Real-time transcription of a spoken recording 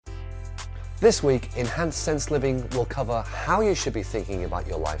This week, Enhanced Sense Living will cover how you should be thinking about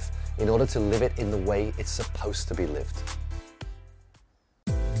your life in order to live it in the way it's supposed to be lived.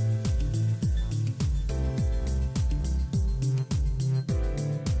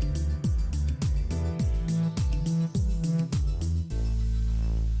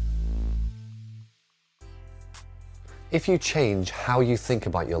 If you change how you think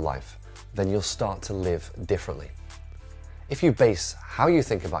about your life, then you'll start to live differently. If you base how you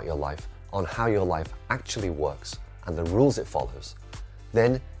think about your life on how your life actually works and the rules it follows,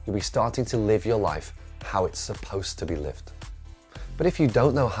 then you'll be starting to live your life how it's supposed to be lived. But if you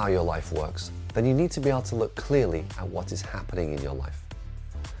don't know how your life works, then you need to be able to look clearly at what is happening in your life.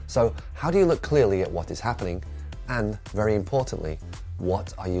 So how do you look clearly at what is happening? And very importantly,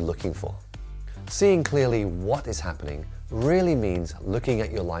 what are you looking for? Seeing clearly what is happening really means looking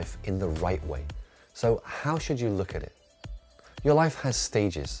at your life in the right way. So how should you look at it? Your life has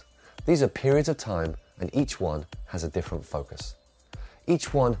stages. These are periods of time, and each one has a different focus.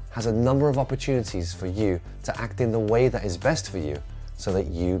 Each one has a number of opportunities for you to act in the way that is best for you so that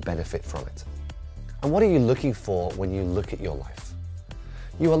you benefit from it. And what are you looking for when you look at your life?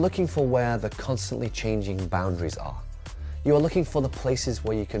 You are looking for where the constantly changing boundaries are. You are looking for the places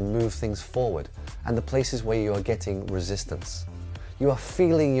where you can move things forward and the places where you are getting resistance. You are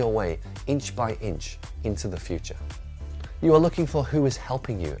feeling your way inch by inch into the future. You are looking for who is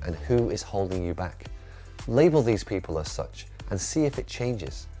helping you and who is holding you back. Label these people as such and see if it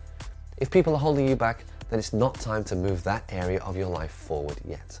changes. If people are holding you back, then it's not time to move that area of your life forward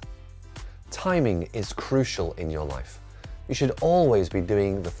yet. Timing is crucial in your life. You should always be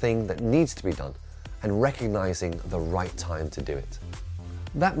doing the thing that needs to be done and recognizing the right time to do it.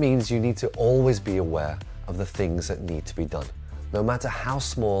 That means you need to always be aware of the things that need to be done, no matter how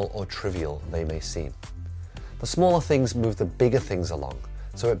small or trivial they may seem. The smaller things move the bigger things along,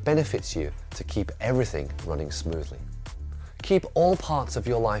 so it benefits you to keep everything running smoothly. Keep all parts of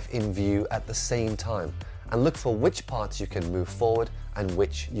your life in view at the same time and look for which parts you can move forward and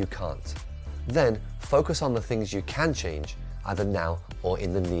which you can't. Then focus on the things you can change, either now or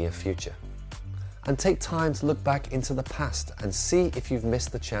in the near future. And take time to look back into the past and see if you've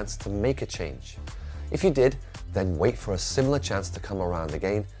missed the chance to make a change. If you did, then wait for a similar chance to come around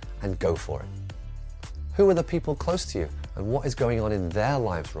again and go for it. Who are the people close to you and what is going on in their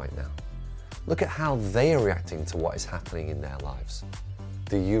lives right now? Look at how they are reacting to what is happening in their lives.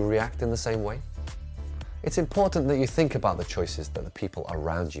 Do you react in the same way? It's important that you think about the choices that the people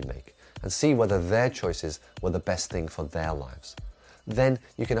around you make and see whether their choices were the best thing for their lives. Then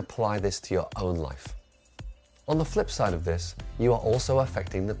you can apply this to your own life. On the flip side of this, you are also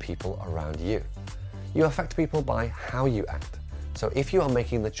affecting the people around you. You affect people by how you act. So if you are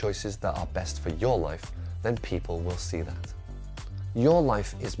making the choices that are best for your life, then people will see that. Your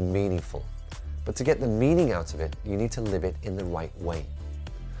life is meaningful, but to get the meaning out of it, you need to live it in the right way.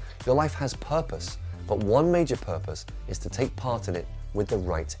 Your life has purpose, but one major purpose is to take part in it with the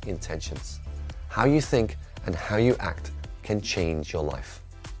right intentions. How you think and how you act can change your life.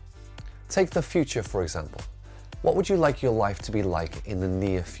 Take the future, for example. What would you like your life to be like in the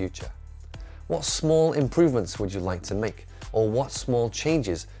near future? What small improvements would you like to make? Or what small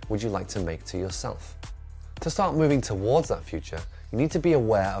changes would you like to make to yourself? To start moving towards that future, you need to be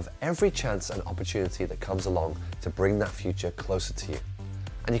aware of every chance and opportunity that comes along to bring that future closer to you.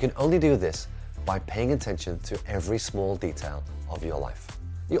 And you can only do this by paying attention to every small detail of your life.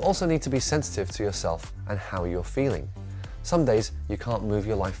 You also need to be sensitive to yourself and how you're feeling. Some days you can't move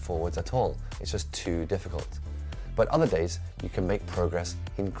your life forwards at all, it's just too difficult. But other days you can make progress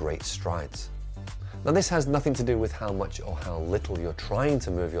in great strides. Now this has nothing to do with how much or how little you're trying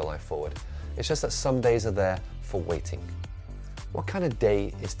to move your life forward. It's just that some days are there for waiting. What kind of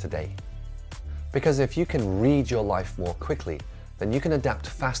day is today? Because if you can read your life more quickly, then you can adapt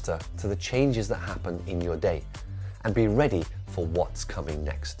faster to the changes that happen in your day and be ready for what's coming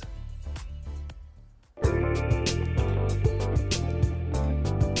next.